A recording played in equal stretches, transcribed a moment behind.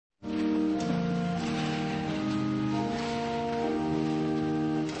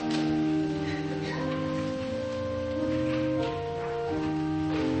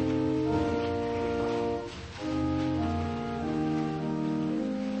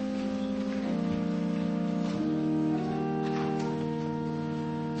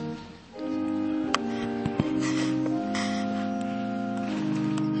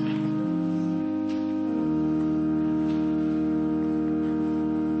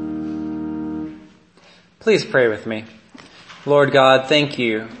Please pray with me. Lord God, thank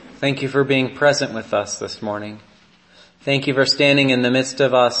you. Thank you for being present with us this morning. Thank you for standing in the midst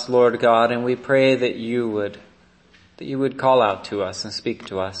of us, Lord God, and we pray that you would call out to us and speak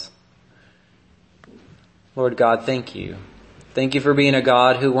to us. Lord God, thank you. Thank you for being a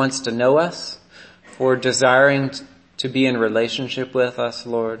God who wants to know us, for desiring to be in relationship with us,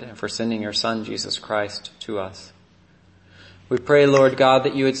 Lord, and for sending your Son, Jesus Christ, to us. We pray, Lord God,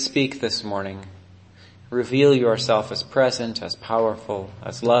 that you would speak this morning. Reveal yourself as present, as powerful,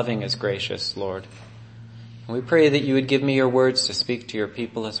 as loving, as gracious, Lord. And we pray that you would give me your words to speak to your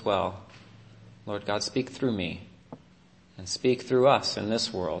people as well. Lord God, speak through me and speak through us in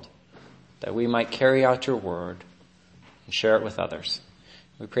this world, that we might carry out your word and share it with others.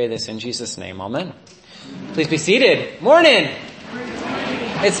 We pray this in Jesus' name. Amen. Please be seated. Morning.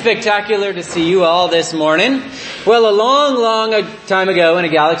 It's spectacular to see you all this morning. Well, a long time ago in a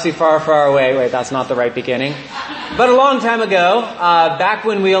galaxy far, far away, wait, that's not the right beginning, but a long time ago, back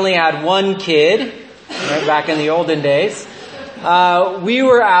when we only had one kid, right, back in the olden days, we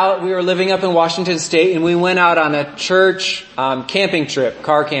were living up in Washington State, and we went out on a church car camping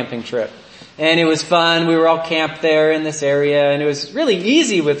trip. And it was fun. We were all camped there in this area, and it was really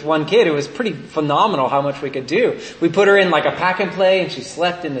easy with one kid. It was pretty phenomenal how much we could do. We put her in like a pack and play, and she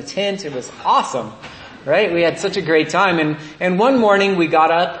slept in the tent. It was awesome, right? We had such a great time. And one morning we got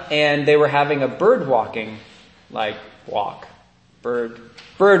up, and they were having a bird watching walk. That's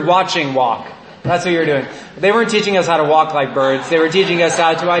what you were doing. They weren't teaching us how to walk like birds. They were teaching us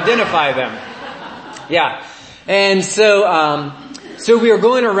how to identify them. Yeah. And so we were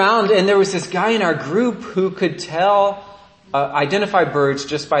going around, and there was this guy in our group who could identify birds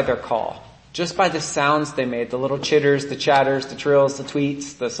just by their call, just by the sounds they made, the little chitters, the chatters, the trills, the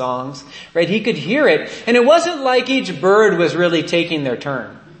tweets, the songs, right? He could hear it, and it wasn't like each bird was really taking their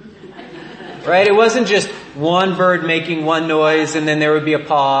turn, right? It wasn't just one bird making one noise, and then there would be a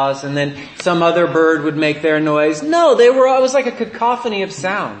pause, and then some other bird would make their noise. No, it was like a cacophony of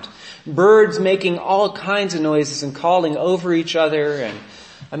sound. Birds making all kinds of noises and calling over each other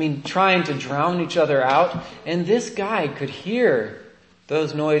and, trying to drown each other out. And this guy could hear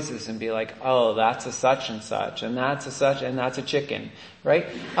those noises and be like, oh, that's a such and such, and that's a such, and that's a chicken, right?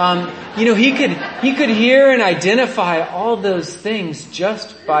 He could hear and identify all those things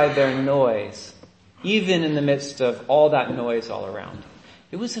just by their noise, even in the midst of all that noise all around.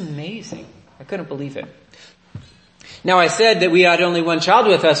 It was amazing. I couldn't believe it. Now, I said that we had only one child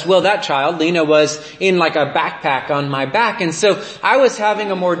with us. Well, that child, Lena, was in like a backpack on my back. And so I was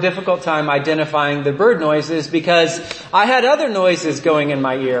having a more difficult time identifying the bird noises because I had other noises going in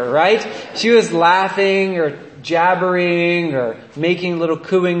my ear, right? She was laughing or jabbering or making little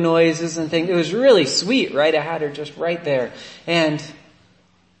cooing noises and things. It was really sweet, right? I had her just right there. And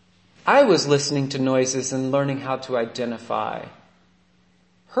I was listening to noises and learning how to identify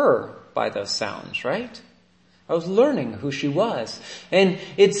her by those sounds, right? I was learning who she was. And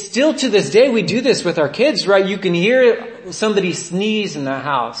it's still to this day, we do this with our kids, right? You can hear somebody sneeze in the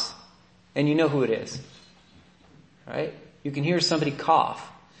house and you know who it is, right? You can hear somebody cough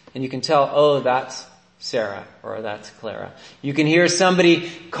and you can tell, oh, that's Sarah or that's Clara. You can hear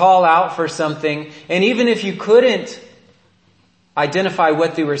somebody call out for something, and even if you couldn't identify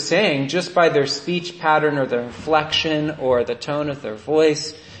what they were saying just by their speech pattern or their inflection or the tone of their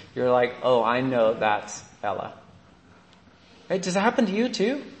voice, you're like, oh, I know that's Ella. Right? Does that happen to you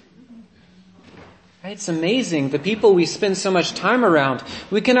too? Right? It's amazing. The people we spend so much time around,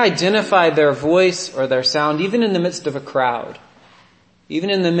 we can identify their voice or their sound even in the midst of a crowd. Even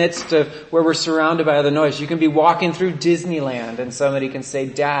in the midst of where we're surrounded by other noise. You can be walking through Disneyland and somebody can say,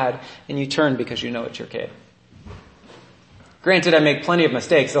 Dad, and you turn because you know it's your kid. Granted, I make plenty of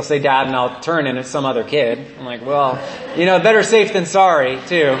mistakes. They'll say Dad and I'll turn and it's some other kid. I'm like, well, better safe than sorry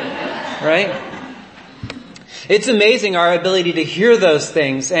too. Right? It's amazing our ability to hear those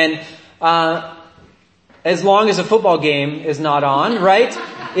things. And as long as a football game is not on, right?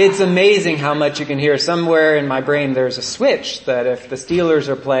 It's amazing how much you can hear. Somewhere in my brain there's a switch that if the Steelers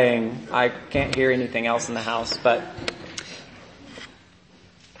are playing, I can't hear anything else in the house. But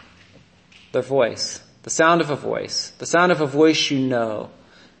their voice, the sound of a voice you know.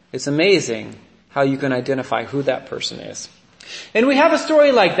 It's amazing how you can identify who that person is. And we have a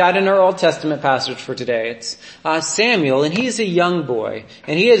story like that in our Old Testament passage for today. It's Samuel, and he's a young boy,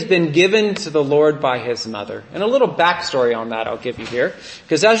 and he has been given to the Lord by his mother. And a little backstory on that I'll give you here.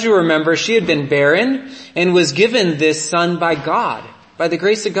 Because as you remember, she had been barren and was given this son by God. By the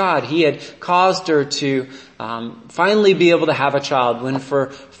grace of God, he had caused her to finally be able to have a child when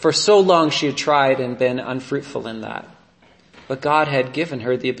for so long she had tried and been unfruitful in that. but God had given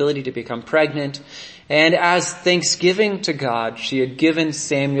her the ability to become pregnant. And as thanksgiving to God, she had given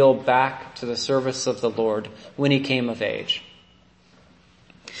Samuel back to the service of the Lord when he came of age.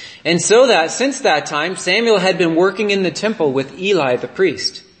 And so that since that time, Samuel had been working in the temple with Eli the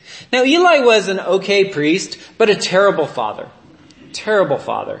priest. Now Eli was an okay priest, but a terrible father. Terrible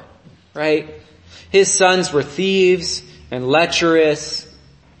father, right? His sons were thieves and lecherous,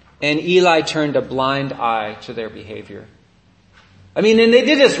 and Eli turned a blind eye to their behavior. I mean, and they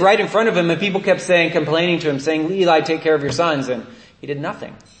did this right in front of him, and people kept complaining to him, saying, Eli, take care of your sons, and he did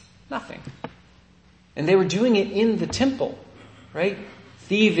nothing. Nothing. And they were doing it in the temple, right?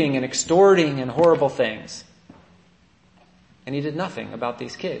 Thieving and extorting and horrible things. And he did nothing about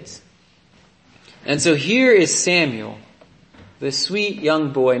these kids. And so here is Samuel, this sweet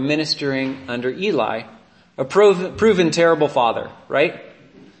young boy ministering under Eli, a proven terrible father, right?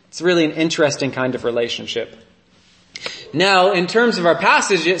 It's really an interesting kind of relationship. Now, in terms of our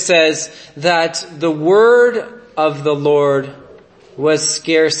passage, it says that the word of the Lord was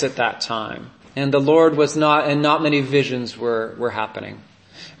scarce at that time. And the Lord was not many visions were happening.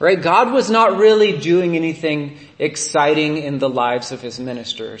 Right? God was not really doing anything exciting in the lives of his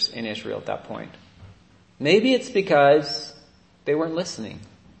ministers in Israel at that point. Maybe it's because they weren't listening.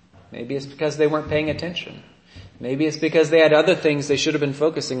 Maybe it's because they weren't paying attention. Maybe it's because they had other things they should have been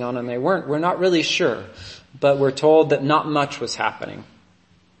focusing on and they weren't. We're not really sure. But we're told that not much was happening.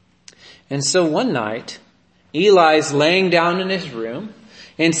 And so one night, Eli's laying down in his room,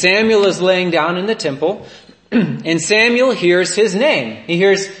 and Samuel is laying down in the temple, and Samuel hears his name. He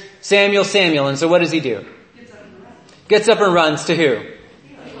hears Samuel, Samuel. And so what does he do? Gets up and runs to who?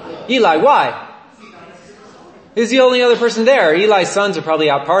 Eli. Why? He's the only other person there. Eli's sons are probably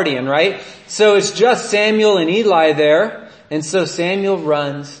out partying, right? So it's just Samuel and Eli there. And so Samuel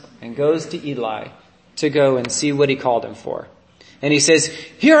runs and goes to Eli to go and see what he called him for. And he says,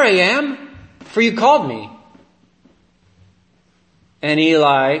 here I am, for you called me. And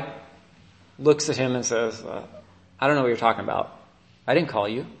Eli looks at him and says, I don't know what you're talking about. I didn't call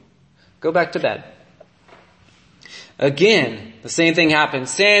you. Go back to bed. Again, the same thing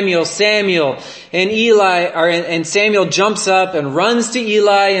happens. Samuel, Samuel, and Samuel jumps up and runs to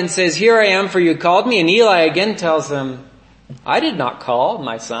Eli and says, here I am, for you called me. And Eli again tells him, I did not call,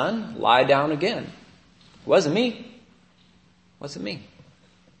 my son. Lie down again. It wasn't me. Wasn't me.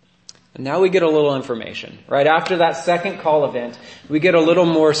 And now we get a little information. Right after that second call event, we get a little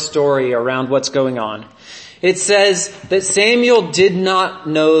more story around what's going on. It says that Samuel did not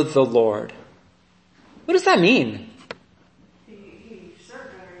know the Lord. What does that mean? He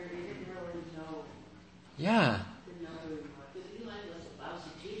served her, he didn't really know. Yeah. Eli was a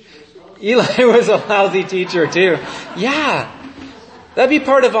lousy teacher. Eli was a lousy teacher too. Yeah. That'd be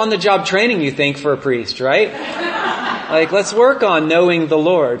part of on-the-job training, you think, for a priest, right? Like, let's work on knowing the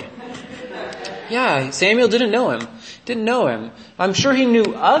Lord. Yeah, Samuel didn't know him. Didn't know him. I'm sure he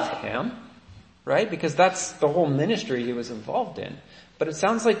knew of him, right? Because that's the whole ministry he was involved in. But it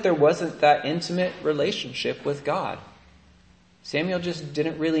sounds like there wasn't that intimate relationship with God. Samuel just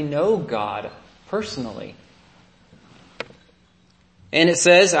didn't really know God personally. And it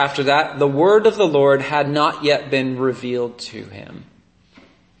says after that, the word of the Lord had not yet been revealed to him.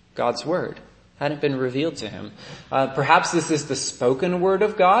 God's word hadn't been revealed to him. Perhaps this is the spoken word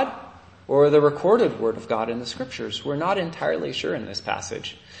of God or the recorded word of God in the scriptures. We're not entirely sure in this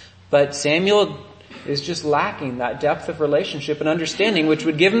passage. But Samuel is just lacking that depth of relationship and understanding which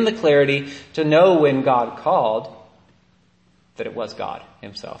would give him the clarity to know when God called that it was God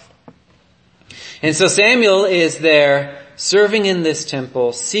himself. And so Samuel is there serving in this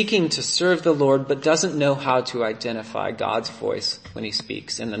temple, seeking to serve the Lord, but doesn't know how to identify God's voice when he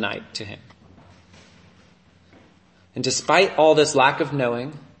speaks in the night to him. And despite all this lack of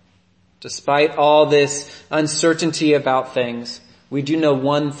knowing, despite all this uncertainty about things, we do know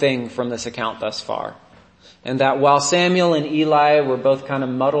one thing from this account thus far. And that while Samuel and Eli were both kind of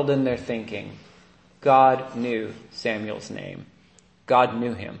muddled in their thinking, God knew Samuel's name. God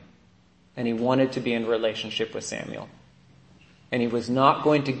knew him. And he wanted to be in relationship with Samuel. And he was not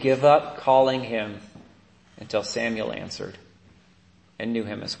going to give up calling him until Samuel answered and knew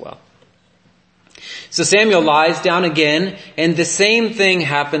him as well. So Samuel lies down again, and the same thing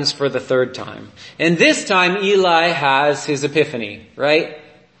happens for the third time. And this time Eli has his epiphany, right?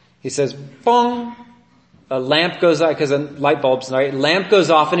 He says, bong, a lamp goes off, because a light bulb's, right? Lamp goes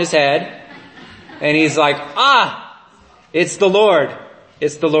off in his head, and he's like, it's the Lord.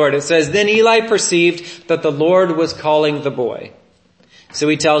 It's the Lord. It says, then Eli perceived that the Lord was calling the boy. So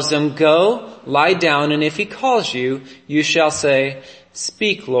he tells him, go, lie down, and if he calls you, you shall say,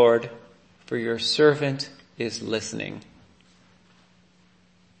 speak, Lord, for your servant is listening.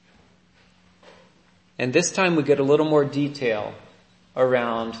 And this time we get a little more detail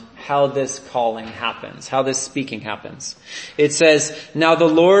around how this calling happens, how this speaking happens. It says, "Now the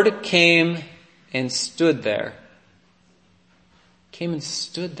Lord came and stood there." Came and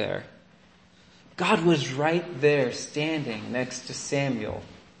stood there. God was right there standing next to Samuel,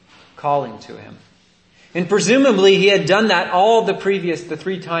 calling to him. And presumably he had done that the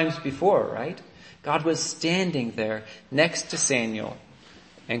 3 times before, right? God was standing there next to Samuel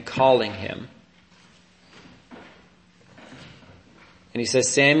and calling him. And he says,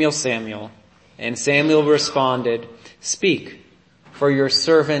 "Samuel, Samuel." And Samuel responded, "Speak, for your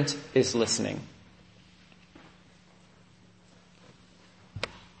servant is listening."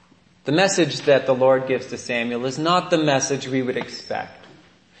 The message that the Lord gives to Samuel is not the message we would expect.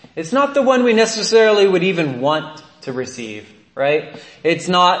 It's not the one we necessarily would even want to receive, right? It's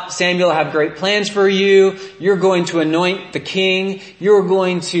not, "Samuel, I have great plans for you. You're going to anoint the king. You're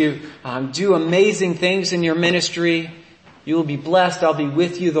going to do amazing things in your ministry. You will be blessed. I'll be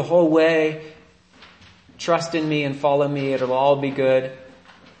with you the whole way. Trust in me and follow me. It'll all be good.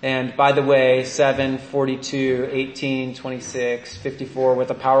 And by the way, 7, 42, 18, 26, 54 with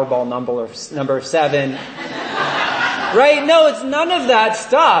a Powerball number of 7. Right? No, it's none of that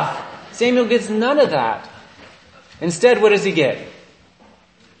stuff. Samuel gets none of that. Instead, what does he get?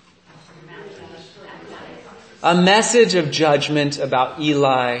 A message of judgment about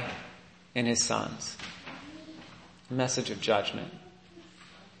Eli and his sons. A message of judgment.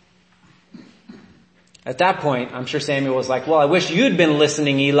 At that point, I'm sure Samuel was like, "Well, I wish you'd been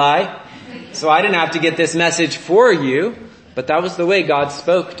listening, Eli, so I didn't have to get this message for you." But that was the way God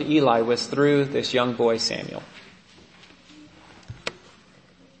spoke to Eli, was through this young boy, Samuel.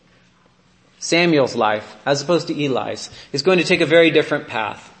 Samuel's life, as opposed to Eli's, is going to take a very different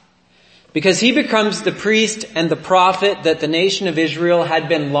path. Because he becomes the priest and the prophet that the nation of Israel had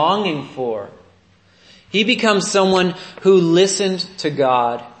been longing for. He becomes someone who listened to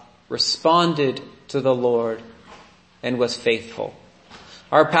God, responded to the Lord, and was faithful.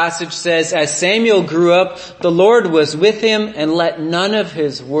 Our passage says, "As Samuel grew up, the Lord was with him and let none of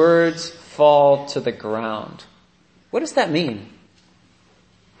his words fall to the ground." What does that mean?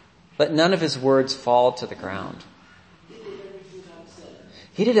 Let none of his words fall to the ground.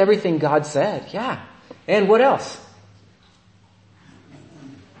 He did everything God said. Yeah. And what else?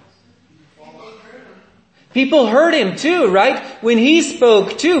 People heard him too, right? When he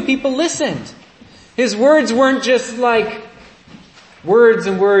spoke too, people listened. His words weren't just like words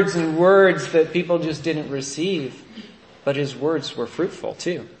and words and words that people just didn't receive, but his words were fruitful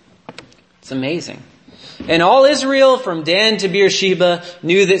too. It's amazing. And all Israel from Dan to Beersheba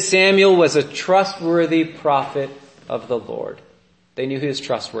knew that Samuel was a trustworthy prophet of the Lord. They knew he was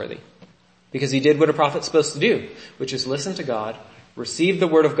trustworthy because he did what a prophet's supposed to do, which is listen to God, receive the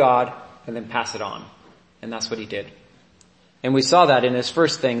word of God, and then pass it on. And that's what he did. And we saw that in his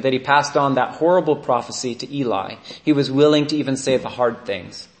first thing, that he passed on that horrible prophecy to Eli. He was willing to even say the hard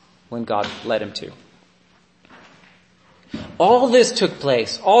things when God led him to. All this took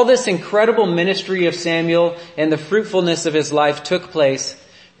place. All this incredible ministry of Samuel and the fruitfulness of his life took place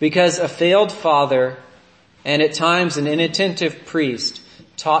because a failed father and at times an inattentive priest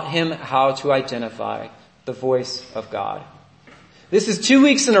taught him how to identify the voice of God. This is 2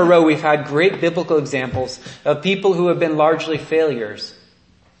 weeks in a row we've had great biblical examples of people who have been largely failures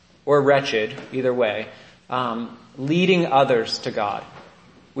or wretched, either way, leading others to God.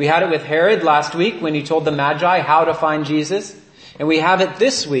 We had it with Herod last week when he told the Magi how to find Jesus. And we have it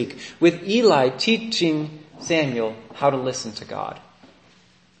this week with Eli teaching Samuel how to listen to God.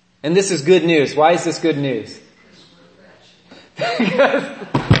 And this is good news. Why is this good news?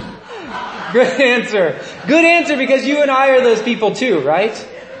 Good answer. Good answer because you and I are those people too, right?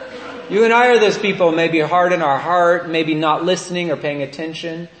 You and I are those people, maybe hard in our heart, maybe not listening or paying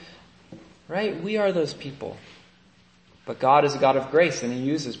attention. Right? We are those people. But God is a God of grace and he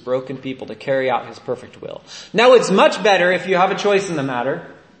uses broken people to carry out his perfect will. Now it's much better if you have a choice in the matter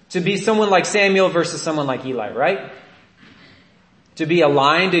to be someone like Samuel versus someone like Eli, right? To be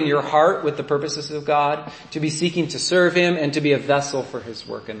aligned in your heart with the purposes of God, to be seeking to serve him and to be a vessel for his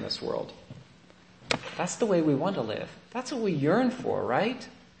work in this world. That's the way we want to live. That's what we yearn for, right?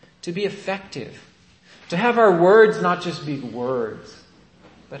 To be effective. To have our words not just be words,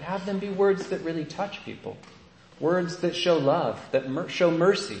 but have them be words that really touch people. Words that show love, that show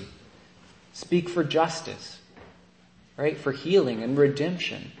mercy, speak for justice, right? For healing and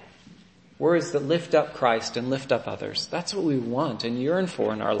redemption. Words that lift up Christ and lift up others. That's what we want and yearn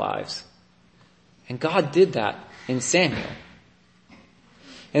for in our lives. And God did that in Samuel.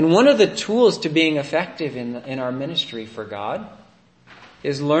 And one of the tools to being effective in our ministry for God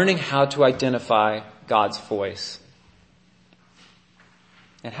is learning how to identify God's voice.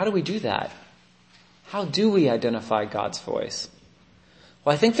 And how do we do that? How do we identify God's voice?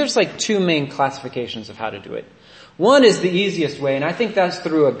 Well, I think there's like two main classifications of how to do it. One is the easiest way, and I think that's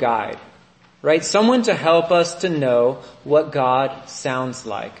through a guide, right? Someone to help us to know what God sounds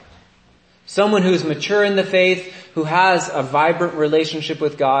like. Someone who's mature in the faith, who has a vibrant relationship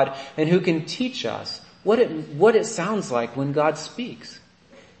with God, and who can teach us what it sounds like when God speaks.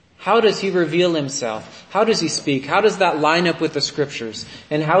 How does he reveal himself? How does he speak? How does that line up with the scriptures?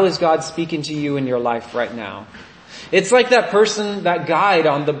 And how is God speaking to you in your life right now? It's like that person, that guide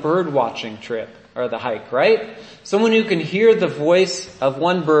on the bird watching trip or the hike, right? Someone who can hear the voice of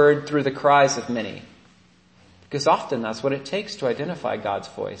one bird through the cries of many. Because often that's what it takes to identify God's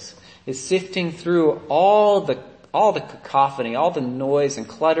voice. It's sifting through all the cacophony, all the noise and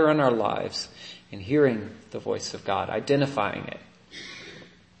clutter in our lives and hearing the voice of God, identifying it.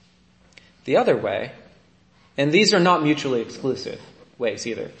 The other way, and these are not mutually exclusive ways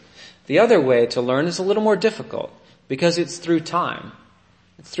either. The other way to learn is a little more difficult because it's through time.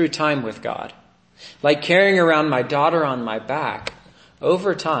 It's through time with God. Like carrying around my daughter on my back,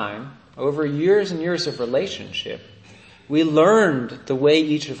 over time, over years and years of relationship, we learned the way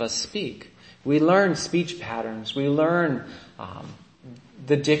each of us speak. We learn speech patterns. We learn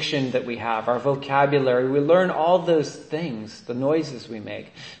the diction that we have, our vocabulary. We learn all those things, the noises we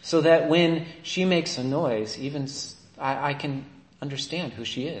make, so that when she makes a noise, even I can understand who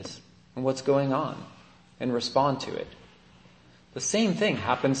she is and what's going on and respond to it. The same thing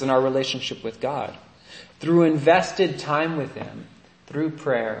happens in our relationship with God. Through invested time with him, through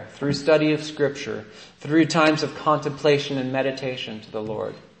prayer, through study of scripture, through times of contemplation and meditation to the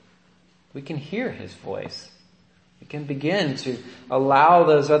Lord, we can hear his voice. We can begin to allow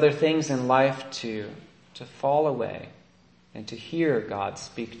those other things in life to fall away and to hear God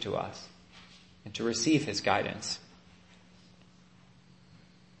speak to us and to receive his guidance.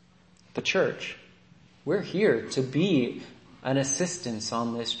 The church, we're here to be an assistance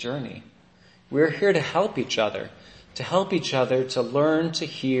on this journey. We're here to help each other to learn to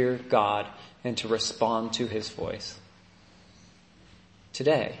hear God and to respond to his voice.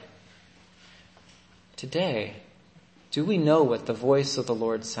 Today, do we know what the voice of the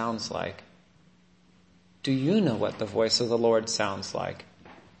Lord sounds like? Do you know what the voice of the Lord sounds like?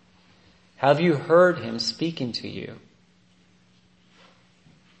 Have you heard him speaking to you?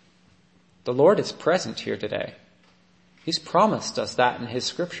 The Lord is present here today. He's promised us that in his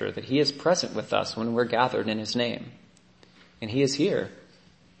scripture, that he is present with us when we're gathered in his name. And he is here,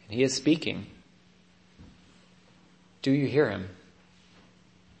 and he is speaking. Do you hear him?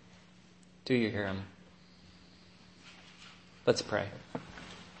 Do you hear him? Let's pray.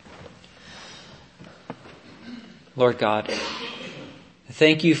 Lord God,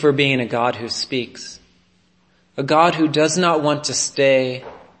 thank you for being a God who speaks, a God who does not want to stay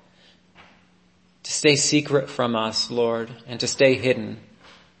secret from us, Lord, and to stay hidden,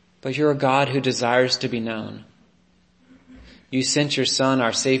 but you're a God who desires to be known. You sent your Son,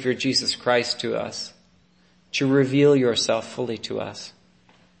 our Savior Jesus Christ, to us to reveal yourself fully to us.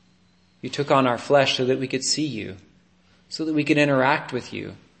 You took on our flesh so that we could see you, so that we could interact with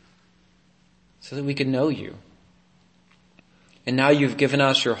you, so that we could know you. And now you've given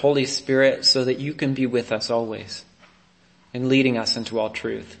us your Holy Spirit so that you can be with us always and leading us into all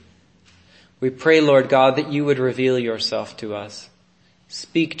truth. We pray, Lord God, that you would reveal yourself to us,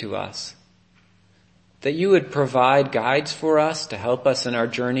 speak to us, that you would provide guides for us to help us in our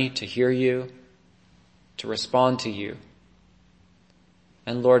journey to hear you, to respond to you.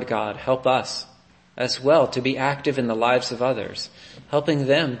 And Lord God, help us as well to be active in the lives of others, helping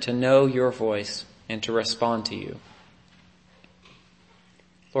them to know your voice and to respond to you.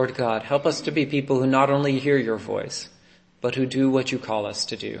 Lord God, help us to be people who not only hear your voice, but who do what you call us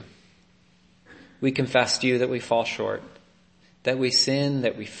to do. We confess to you that we fall short, that we sin,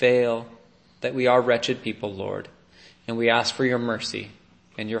 that we fail, that we are wretched people, Lord, and we ask for your mercy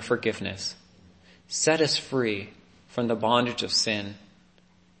and your forgiveness. Set us free from the bondage of sin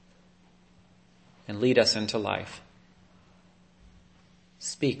and lead us into life.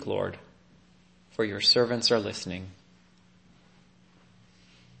 Speak, Lord, for your servants are listening.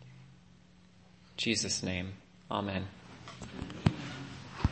 In Jesus' name, amen.